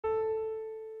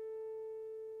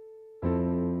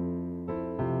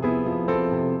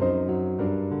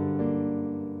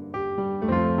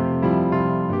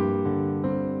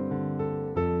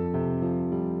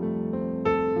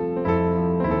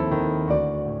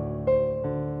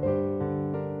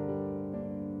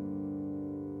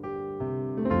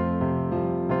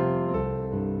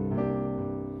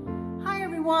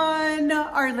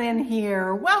Arlynn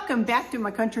here. Welcome back to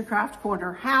my Country Craft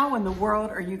Corner. How in the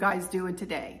world are you guys doing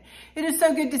today? It is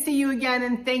so good to see you again,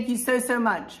 and thank you so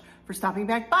much for stopping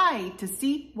back by to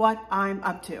see what I'm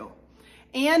up to.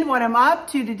 And what I'm up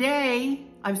to today,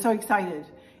 I'm so excited,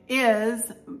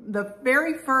 is the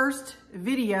very first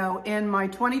video in my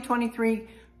 2023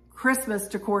 Christmas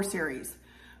decor series.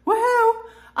 Woohoo!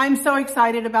 I'm so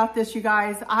excited about this, you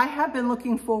guys. I have been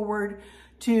looking forward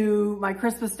to my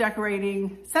Christmas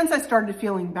decorating since I started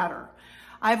feeling better.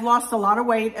 I've lost a lot of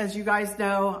weight, as you guys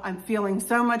know. I'm feeling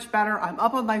so much better. I'm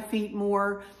up on my feet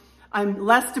more. I'm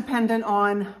less dependent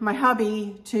on my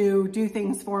hubby to do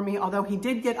things for me, although he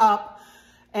did get up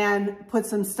and put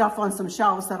some stuff on some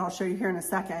shelves that I'll show you here in a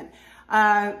second.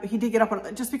 He did get up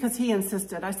on, just because he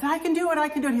insisted. I said, I can do it, I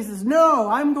can do it. He says, no,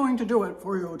 I'm going to do it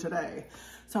for you today.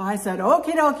 So I said,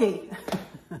 okie dokie.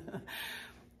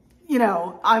 You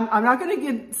know, I'm not going to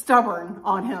get stubborn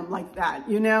on him like that,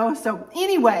 you know? So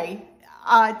anyway,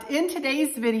 in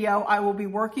today's video, I will be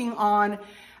working on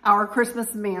our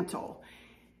Christmas mantle.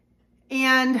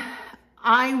 And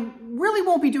I really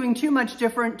won't be doing too much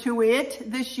different to it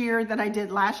this year than I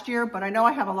did last year, but I know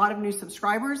I have a lot of new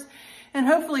subscribers. And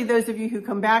hopefully those of you who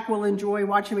come back will enjoy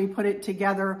watching me put it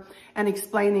together and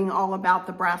explaining all about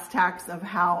the brass tacks of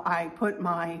how I put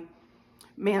my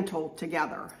mantle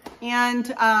together. And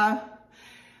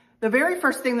the very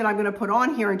first thing that I'm going to put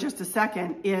on here in just a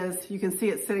second is, you can see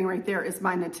it sitting right there, is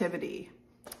my nativity.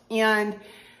 And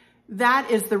that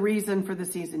is the reason for the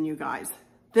season, you guys.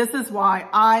 This is why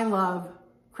I love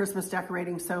Christmas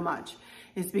decorating so much,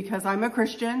 is because I'm a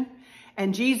Christian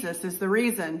and Jesus is the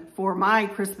reason for my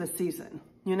Christmas season,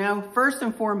 you know, first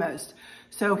and foremost.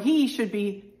 So he should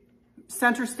be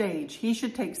center stage. He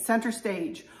should take center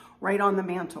stage right on the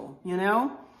mantle, you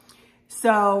know?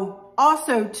 So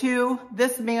also too,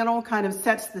 this mantle kind of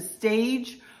sets the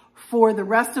stage for the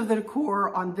rest of the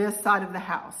decor on this side of the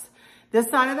house. This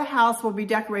side of the house will be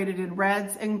decorated in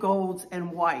reds and golds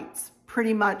and whites,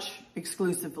 pretty much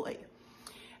exclusively.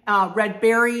 Red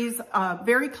berries,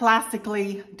 very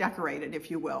classically decorated, if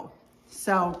you will.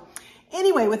 So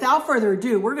anyway, without further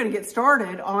ado, we're going to get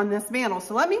started on this mantle.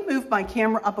 So let me move my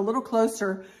camera up a little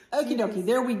closer. Okie dokie,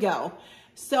 there we go.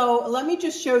 So let me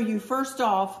just show you first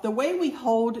off the way we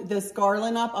hold this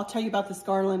garland up. I'll tell you about this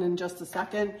garland in just a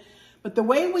second. But the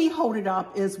way we hold it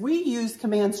up is we use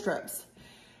command strips.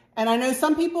 And I know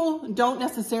some people don't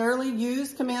necessarily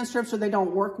use command strips, or they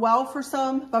don't work well for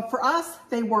some, but for us,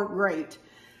 they work great.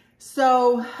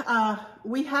 So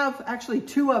we have actually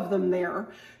two of them there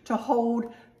to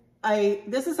hold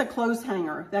this is a clothes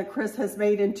hanger that Chris has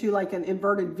made into like an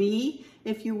inverted V,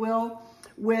 if you will,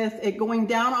 with it going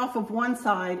down off of one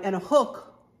side and a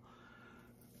hook,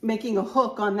 making a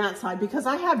hook on that side, because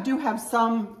I do have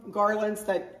some garlands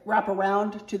that wrap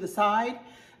around to the side,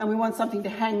 and we want something to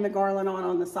hang the garland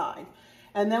on the side.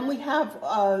 And then we have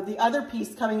the other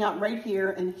piece coming out right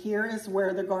here, and here is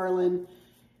where the garland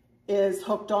is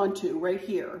hooked onto, right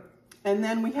here. And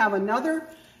then we have another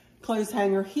clothes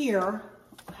hanger here,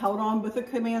 held on with a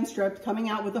command strip, coming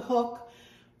out with a hook,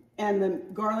 and the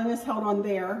garland is held on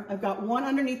there. I've got one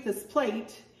underneath this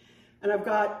plate, and I've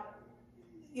got,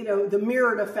 you know, the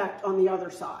mirrored effect on the other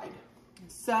side.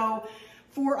 So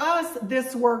for us,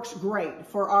 this works great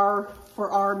for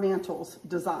our mantles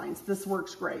designs. This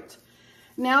works great.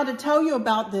 Now to tell you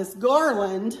about this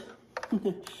garland,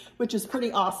 which is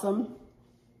pretty awesome.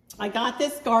 I got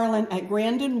this garland at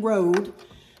Grandin Road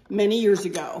many years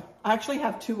ago. I actually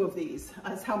have two of these.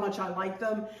 That's how much I like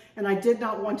them. And I did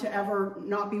not want to ever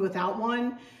not be without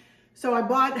one. So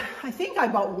I think I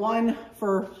bought one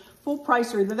for full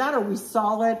price, or either that or we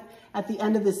saw it at the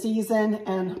end of the season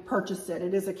and purchased it.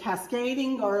 It is a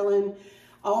cascading garland.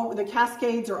 All the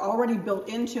cascades are already built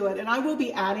into it, and I will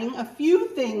be adding a few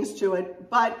things to it,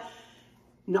 but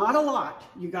not a lot,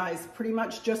 you guys. Pretty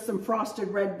much just some frosted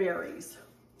red berries.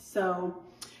 So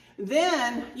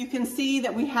then you can see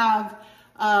that we have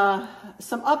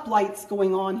some uplights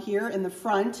going on here in the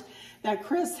front that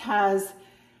Chris has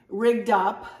rigged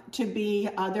up to be,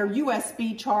 they're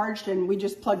USB charged, and we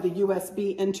just plug the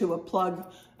USB into a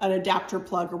plug, an adapter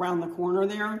plug around the corner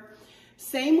there.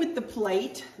 Same with the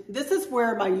plate. This is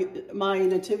where my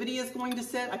nativity is going to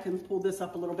sit. I can pull this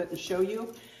up a little bit and show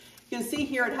you. You can see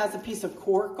here it has a piece of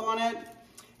cork on it,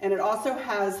 and it also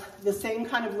has the same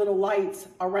kind of little lights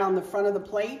around the front of the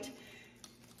plate.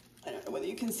 I don't know whether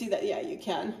you can see that. Yeah, you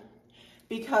can.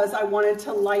 Because I wanted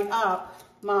to light up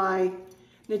my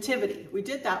nativity. We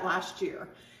did that last year.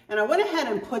 And I went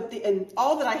ahead and put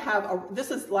all that I have, this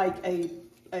is like a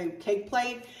cake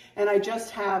plate, and I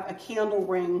just have a candle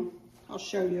ring. I'll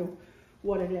show you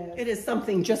what it is. It is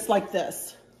something just like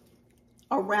this.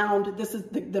 around, this is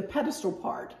the pedestal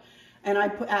part. And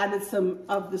I added some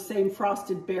of the same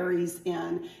frosted berries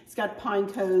in. It's got pine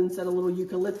cones and a little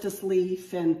eucalyptus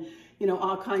leaf and, you know,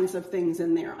 all kinds of things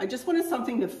in there. I just wanted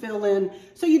something to fill in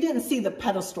so you didn't see the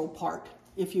pedestal part,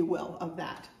 if you will, of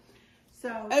that.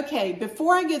 So, okay,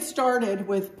 before I get started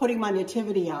with putting my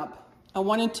nativity up, I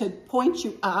wanted to point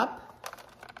you up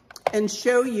and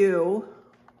show you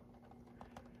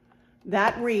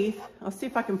that wreath. I'll see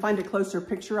if I can find a closer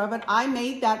picture of it. I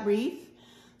made that wreath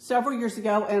several years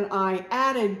ago, and I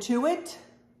added to it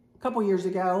a couple years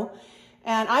ago.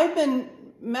 And I've been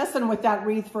messing with that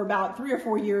wreath for about 3 or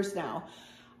 4 years now.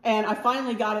 And I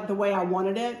finally got it the way I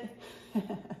wanted it.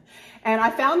 And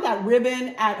I found that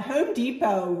ribbon at Home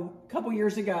Depot a couple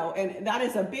years ago. And that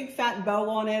is a big fat bow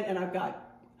on it. And I've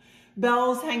got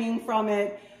bells hanging from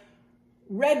it.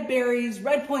 Red berries,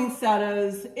 red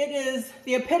poinsettias. It is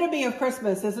the epitome of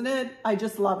Christmas, isn't it? I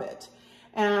just love it.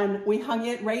 And we hung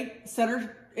it right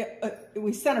centered.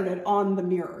 We centered it on the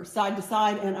mirror, side to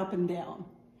side and up and down.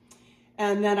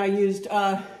 And then I used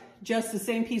just the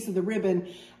same piece of the ribbon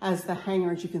as the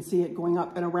hanger. As you can see it going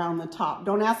up and around the top.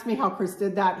 Don't ask me how Chris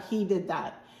did that. He did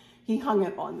that. He hung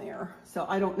it on there. So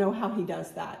I don't know how he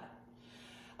does that.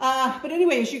 But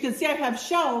anyway, as you can see, I have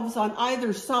shelves on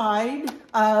either side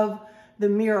of the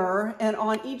mirror. And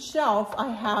on each shelf,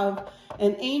 I have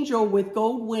an angel with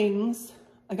gold wings.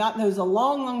 I got those a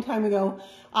long, long time ago.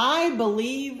 I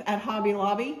believe at Hobby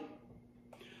Lobby,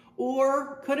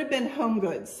 or could have been Home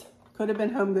Goods. Could have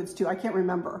been Home Goods too, I can't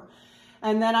remember.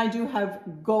 And then I do have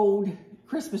gold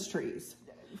Christmas trees.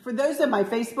 For those in my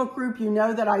Facebook group, you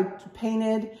know that I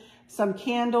painted some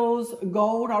candles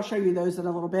gold. I'll show you those in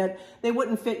a little bit. They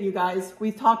wouldn't fit, you guys.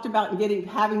 We talked about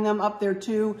having them up there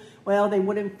too. Well, they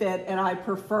wouldn't fit, and I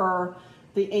prefer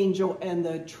the angel and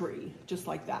the tree, just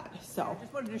like that. So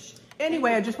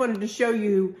anyway, I just wanted to show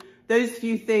you those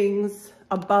few things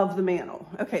above the mantle.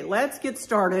 Okay, let's get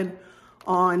started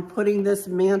on putting this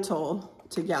mantle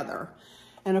together.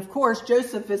 And of course,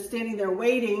 Joseph is standing there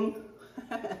waiting.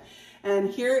 And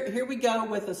here we go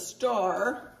with a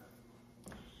star,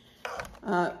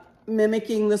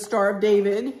 mimicking the Star of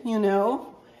David, you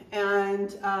know.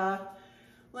 And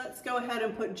let's go ahead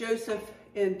and put Joseph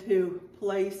into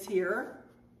place here.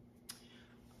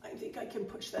 I think I can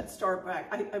push that star back.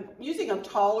 I'm using a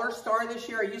taller star this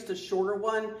year. I used a shorter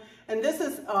one. And this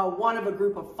is one of a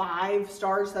group of 5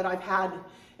 stars that I've had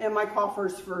in my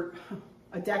coffers for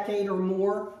a decade or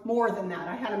more. More than that.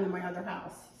 I had them in my other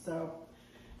house. So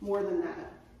more than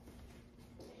that.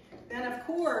 Then of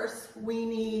course we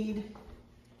need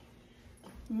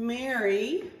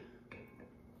Mary.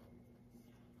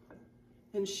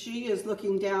 And she is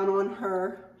looking down on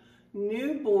her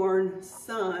newborn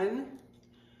son,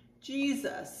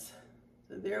 Jesus.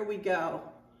 So there we go.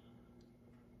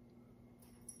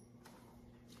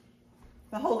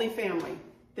 The Holy Family.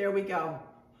 There we go.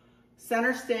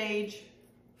 Center stage,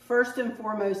 first and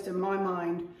foremost in my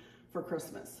mind for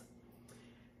Christmas.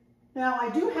 Now I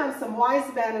do have some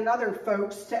wise men and other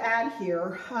folks to add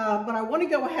here, but I want to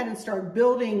go ahead and start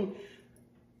building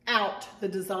out the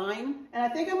design. And I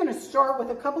think I'm going to start with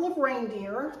a couple of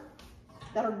reindeer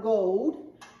that are gold.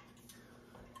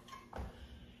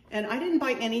 And I didn't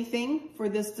buy anything for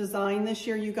this design this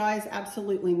year, you guys,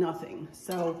 absolutely nothing.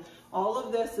 So all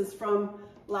of this is from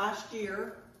last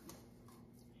year.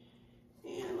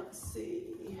 And let's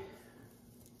see.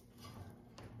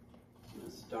 I'm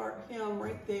gonna start him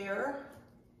right there.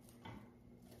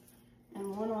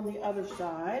 And one on the other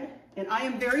side. And I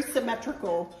am very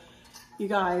symmetrical, you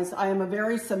guys. I am a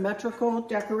very symmetrical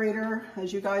decorator,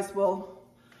 as you guys will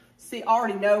see,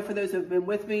 already know for those who have been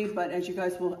with me, but as you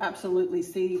guys will absolutely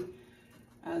see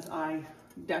as I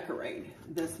decorate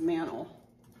this mantle.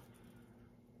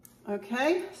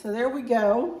 Okay, so there we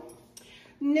go.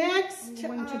 Next,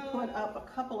 I'm going to put up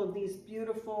a couple of these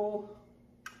beautiful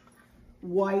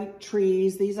white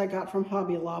trees. These I got from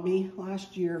Hobby Lobby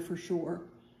last year for sure.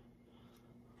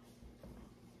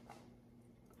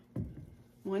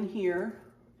 One here.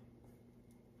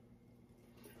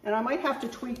 And I might have to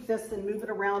tweak this and move it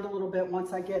around a little bit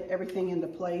once I get everything into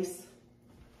place.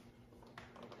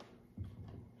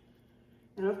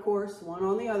 And of course, one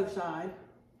on the other side.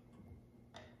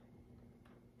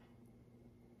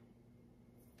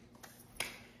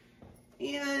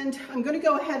 And I'm going to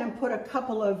go ahead and put a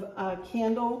couple of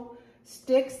candle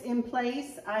sticks in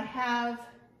place. I have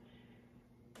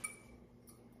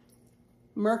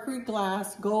mercury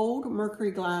glass, gold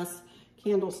mercury glass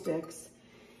candlesticks.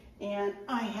 And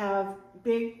I have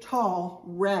big, tall,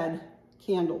 red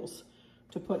candles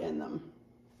to put in them.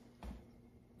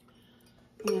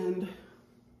 And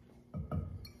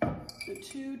the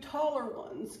two taller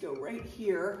ones go right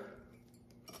here.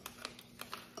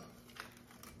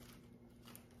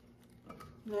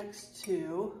 Next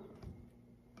to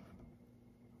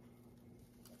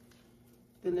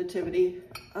the nativity.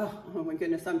 Oh my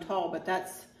goodness, I'm tall, but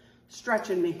that's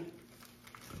stretching me.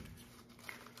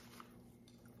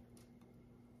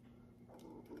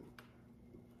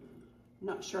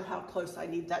 Not sure how close I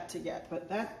need that to get, but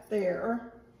that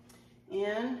there.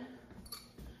 And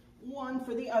one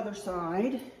for the other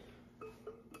side.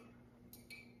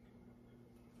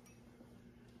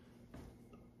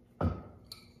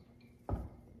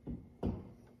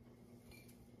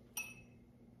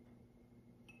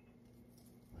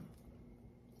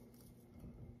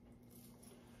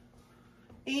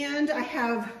 And I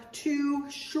have two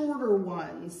shorter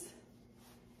ones.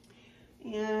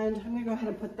 And I'm gonna go ahead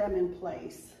and put them in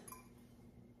place.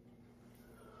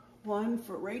 One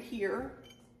for right here.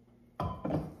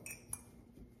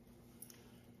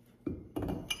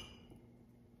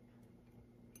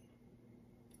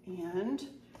 And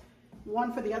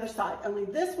one for the other side. Only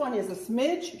this one is a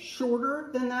smidge shorter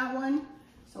than that one.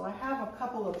 So I have a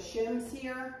couple of shims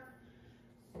here,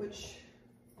 which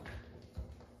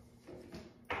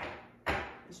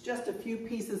is just a few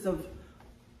pieces of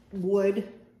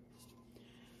wood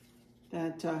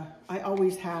that I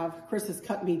always have. Chris has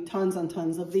cut me tons and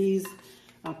tons of these.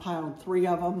 I piled 3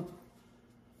 of them.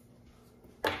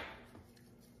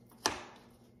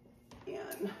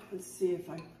 And let's see if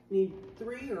I need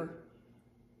 3 or,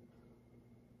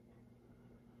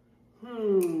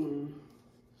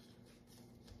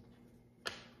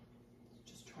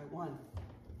 just try 1.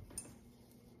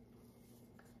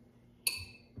 I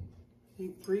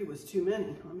think 3 was too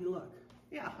many. Let me look.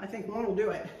 Yeah, I think 1 will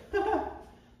do it. I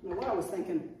don't know what I was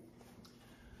thinking.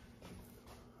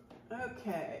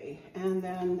 Okay, and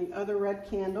then the other red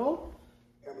candle.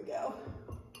 There we go.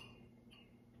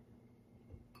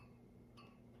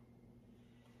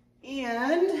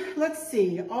 And let's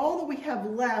see, all that we have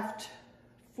left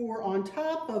for on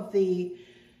top of the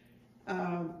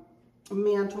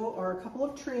mantle are a couple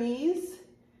of trees,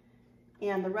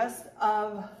 and the rest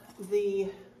of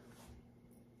the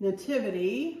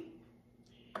nativity.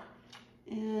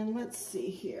 And let's see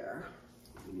here.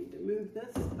 We need to move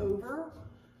this over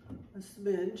a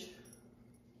smidge.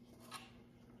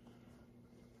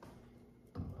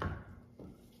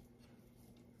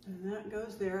 And that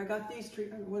goes there. I got these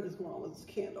trees. What is wrong with this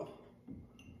candle?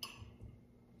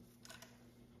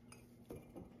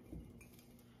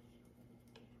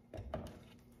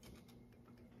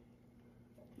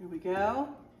 There we go.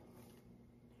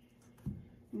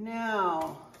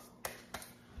 Now,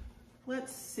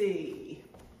 let's see.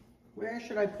 Where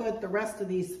should I put the rest of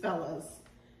these fellas?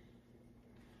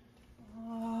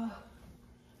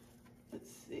 Let's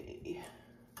see.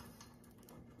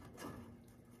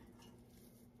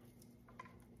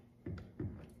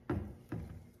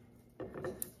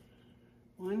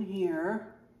 One here.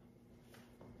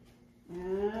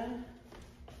 And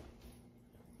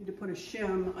need to put a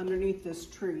shim underneath this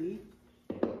tree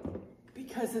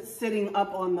because it's sitting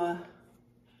up on the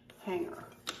hanger.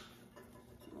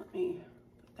 Let me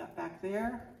put that back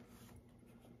there.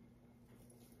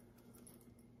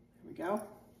 There we go.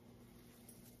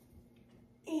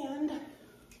 And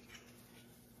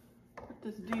put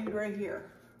this dude right here.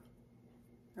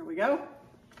 There we go.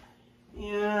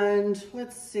 And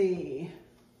let's see.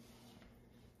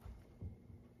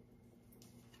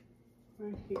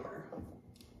 Right here.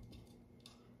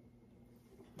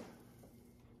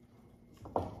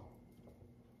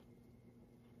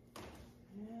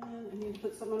 And I need to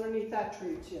put some underneath that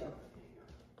tree too.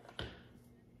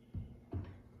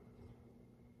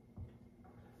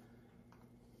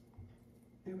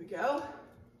 There we go.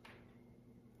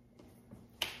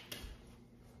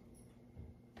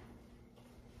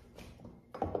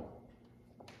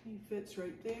 He fits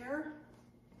right there.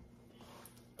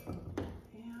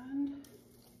 And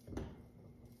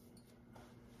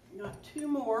I got 2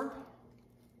 more.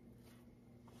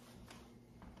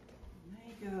 And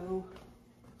they go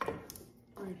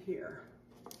right here.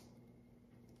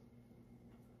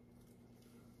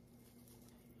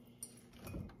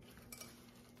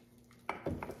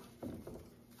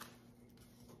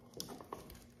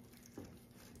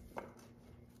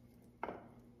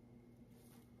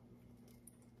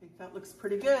 That looks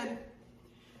pretty good.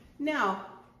 Now,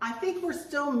 I think we're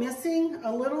still missing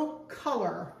a little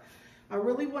color. I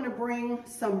really want to bring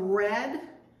some red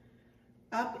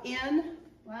up in.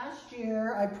 Last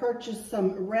year, I purchased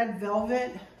some red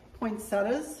velvet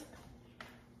poinsettias.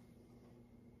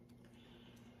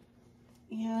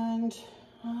 And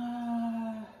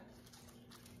I'm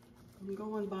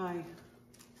going by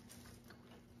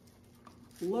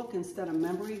look instead of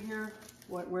memory here,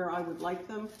 where I would like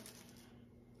them.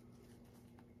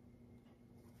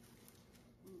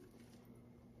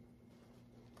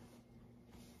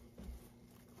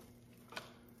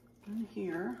 In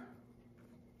here.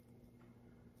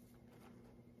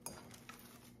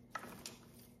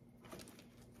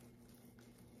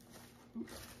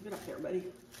 Get up there, buddy.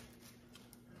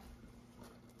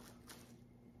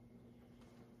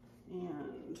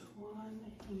 And one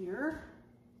here.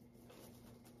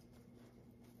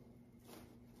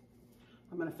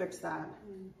 I'm going to fix that.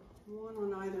 And one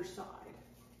on either side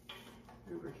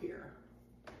over here.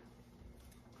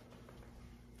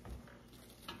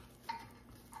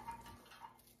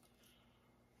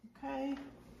 Okay.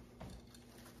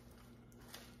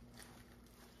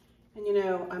 And you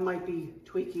know, I might be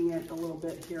tweaking it a little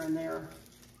bit here and there,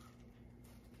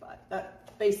 but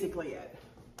that's basically it.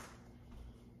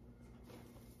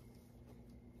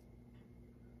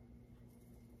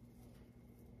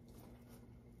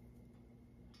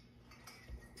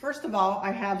 First of all,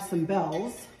 I have some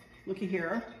bells. Looky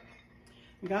here.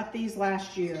 I got these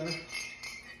last year.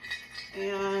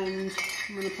 And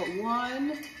I'm going to put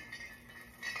one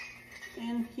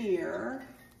in here.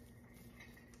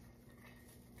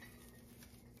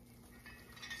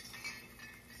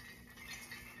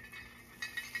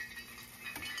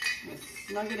 Let's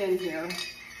snug it in here.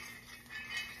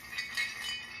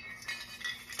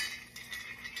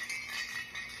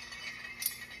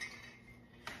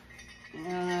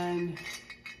 And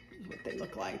here's what they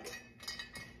look like.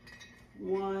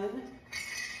 One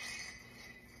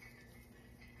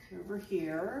over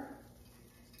here.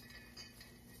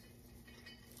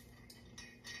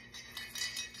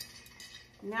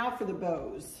 Now for the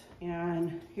bows,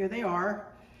 and here they are.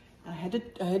 I had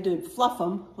to fluff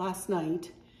them last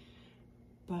night,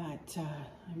 but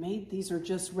I made, these are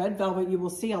just red velvet. You will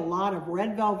see a lot of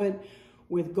red velvet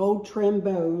with gold trim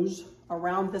bows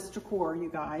around this decor, you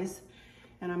guys.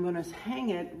 And I'm gonna hang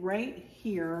it right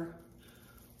here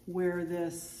where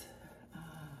this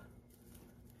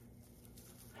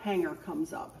hanger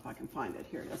comes up, if I can find it.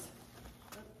 Here it is.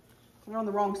 Put it on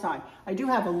the wrong side. I do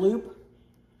have a loop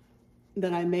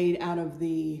that I made out of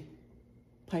the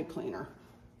pipe cleaner.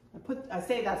 I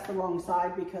say that's the wrong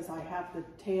side because I have the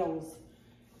tails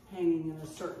hanging in a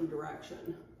certain direction.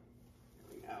 There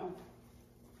we go.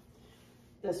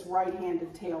 This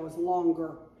right-handed tail is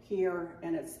longer here,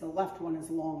 and the left one is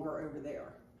longer over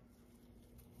there.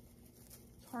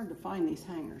 It's hard to find these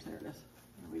hangers. There it is.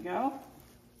 There we go.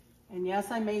 And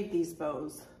yes, I made these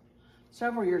bows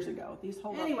several years ago. These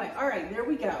hold up. Anyway, all right, there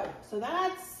we go. So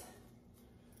that's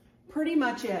pretty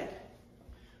much it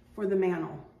for the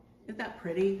mantle. Isn't that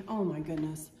pretty? Oh my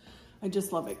goodness. I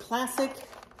just love it. Classic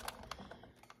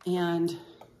and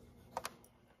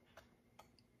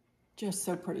just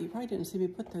so pretty. You probably didn't see me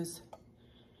put those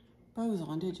bows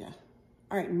on, did you?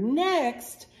 All right,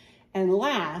 next and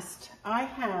last, I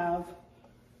have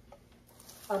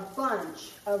a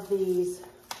bunch of these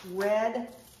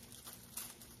red,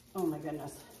 oh my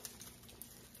goodness,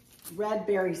 red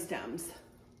berry stems.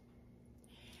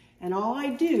 And all I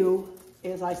do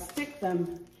is I stick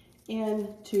them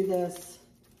into this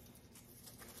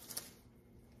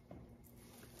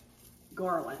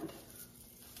garland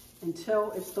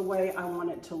until it's the way I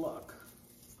want it to look.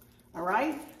 All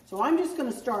right, so I'm just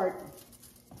gonna start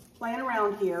playing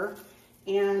around here,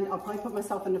 and I'll probably put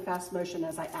myself into fast motion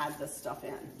as I add this stuff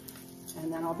in.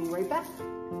 And then I'll be right back.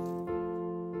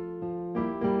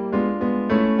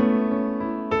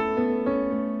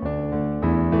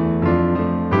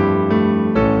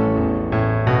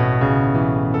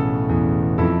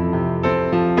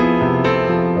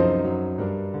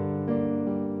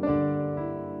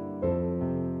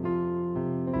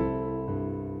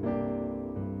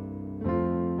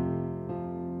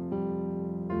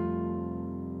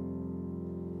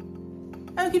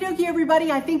 Okie dokie,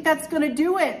 everybody. I think that's going to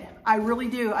do it. I really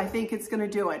do. I think it's going to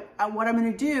do it. What I'm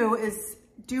going to do is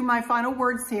do my final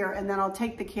words here, and then I'll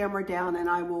take the camera down and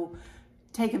I will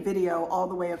take a video all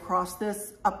the way across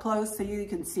this up close so you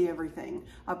can see everything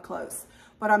up close.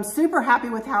 But I'm super happy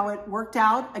with how it worked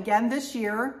out again this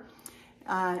year.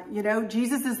 You know,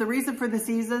 Jesus is the reason for the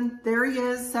season. There he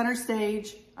is, center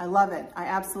stage. I love it. I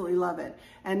absolutely love it.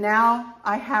 And now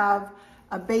I have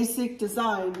a basic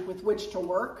design with which to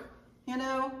work. You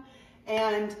know,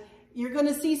 and you're going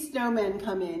to see snowmen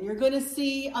come in. You're going to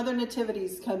see other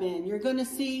nativities come in. You're going to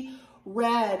see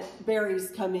red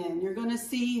berries come in. You're going to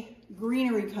see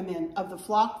greenery come in of the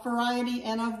flock variety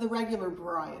and of the regular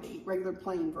variety, regular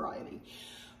plain variety.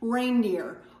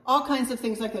 Reindeer, all kinds of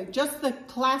things like that. Just the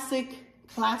classic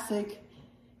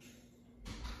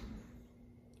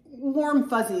warm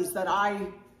fuzzies that I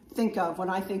think of when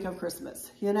I think of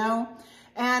Christmas, you know?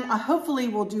 And hopefully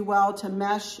we'll do well to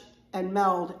mesh and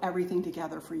meld everything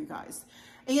together for you guys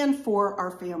and for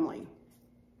our family.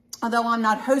 Although I'm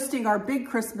not hosting our big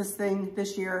Christmas thing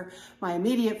this year, my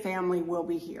immediate family will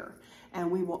be here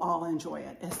and we will all enjoy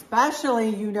it, especially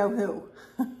you know who,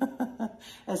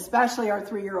 especially our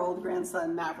 3-year-old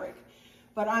grandson, Maverick.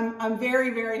 But I'm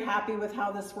very, very happy with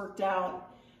how this worked out.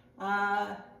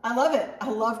 I love it. I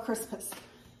love Christmas.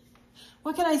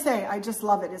 What can I say? I just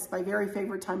love it. It's my very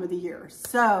favorite time of the year.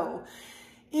 So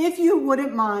if you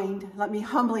wouldn't mind, let me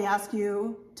humbly ask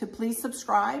you to please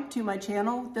subscribe to my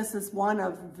channel. This is one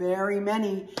of very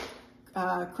many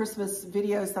Christmas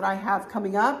videos that I have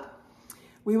coming up.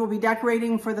 We will be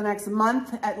decorating for the next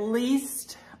month at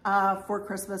least for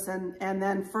Christmas and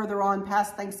then further on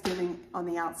past Thanksgiving on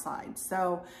the outside.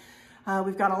 So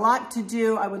we've got a lot to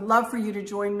do. I would love for you to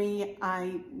join me.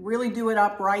 I really do it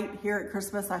up right here at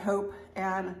Christmas, I hope,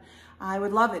 and I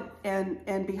would love it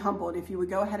and be humbled if you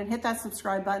would go ahead and hit that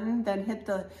subscribe button, then hit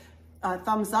the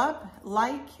thumbs up,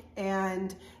 like,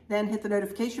 and then hit the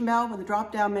notification bell when the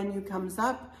drop-down menu comes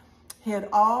up. Hit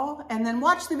all, and then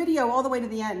watch the video all the way to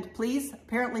the end, please.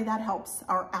 Apparently that helps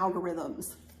our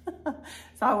algorithms. So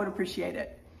I would appreciate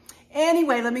it.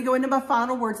 Anyway, let me go into my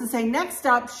final words and say next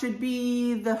up should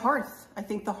be the hearth. I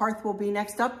think the hearth will be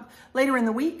next up later in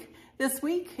the week, this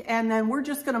week, and then we're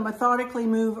just gonna methodically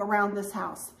move around this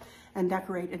house and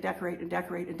decorate and decorate and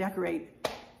decorate and decorate.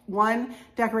 One,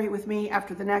 decorate with me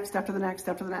after the next, after the next,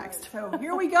 after the next. So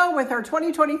here we go with our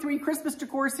 2023 Christmas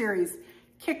Decor series.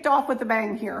 Kicked off with a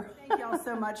bang here. Thank y'all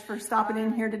so much for stopping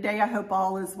in here today. I hope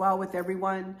all is well with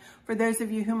everyone. For those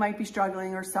of you who might be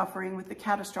struggling or suffering with a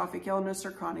catastrophic illness or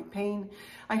chronic pain,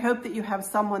 I hope that you have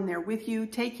someone there with you,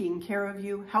 taking care of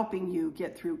you, helping you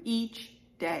get through each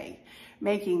day,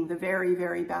 making the very,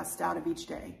 very best out of each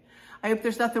day. I hope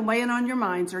there's nothing weighing on your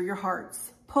minds or your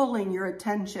hearts, pulling your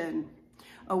attention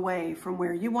away from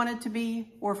where you want it to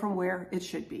be or from where it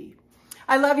should be.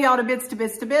 I love y'all to bits, to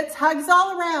bits, to bits. Hugs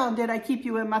all around, and I keep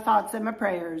you in my thoughts and my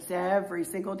prayers every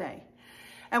single day.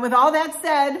 And with all that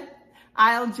said,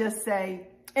 I'll just say,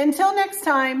 until next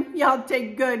time, y'all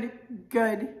take good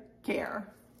care.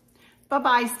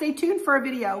 Bye-bye. Stay tuned for a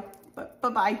video.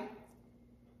 Bye-bye.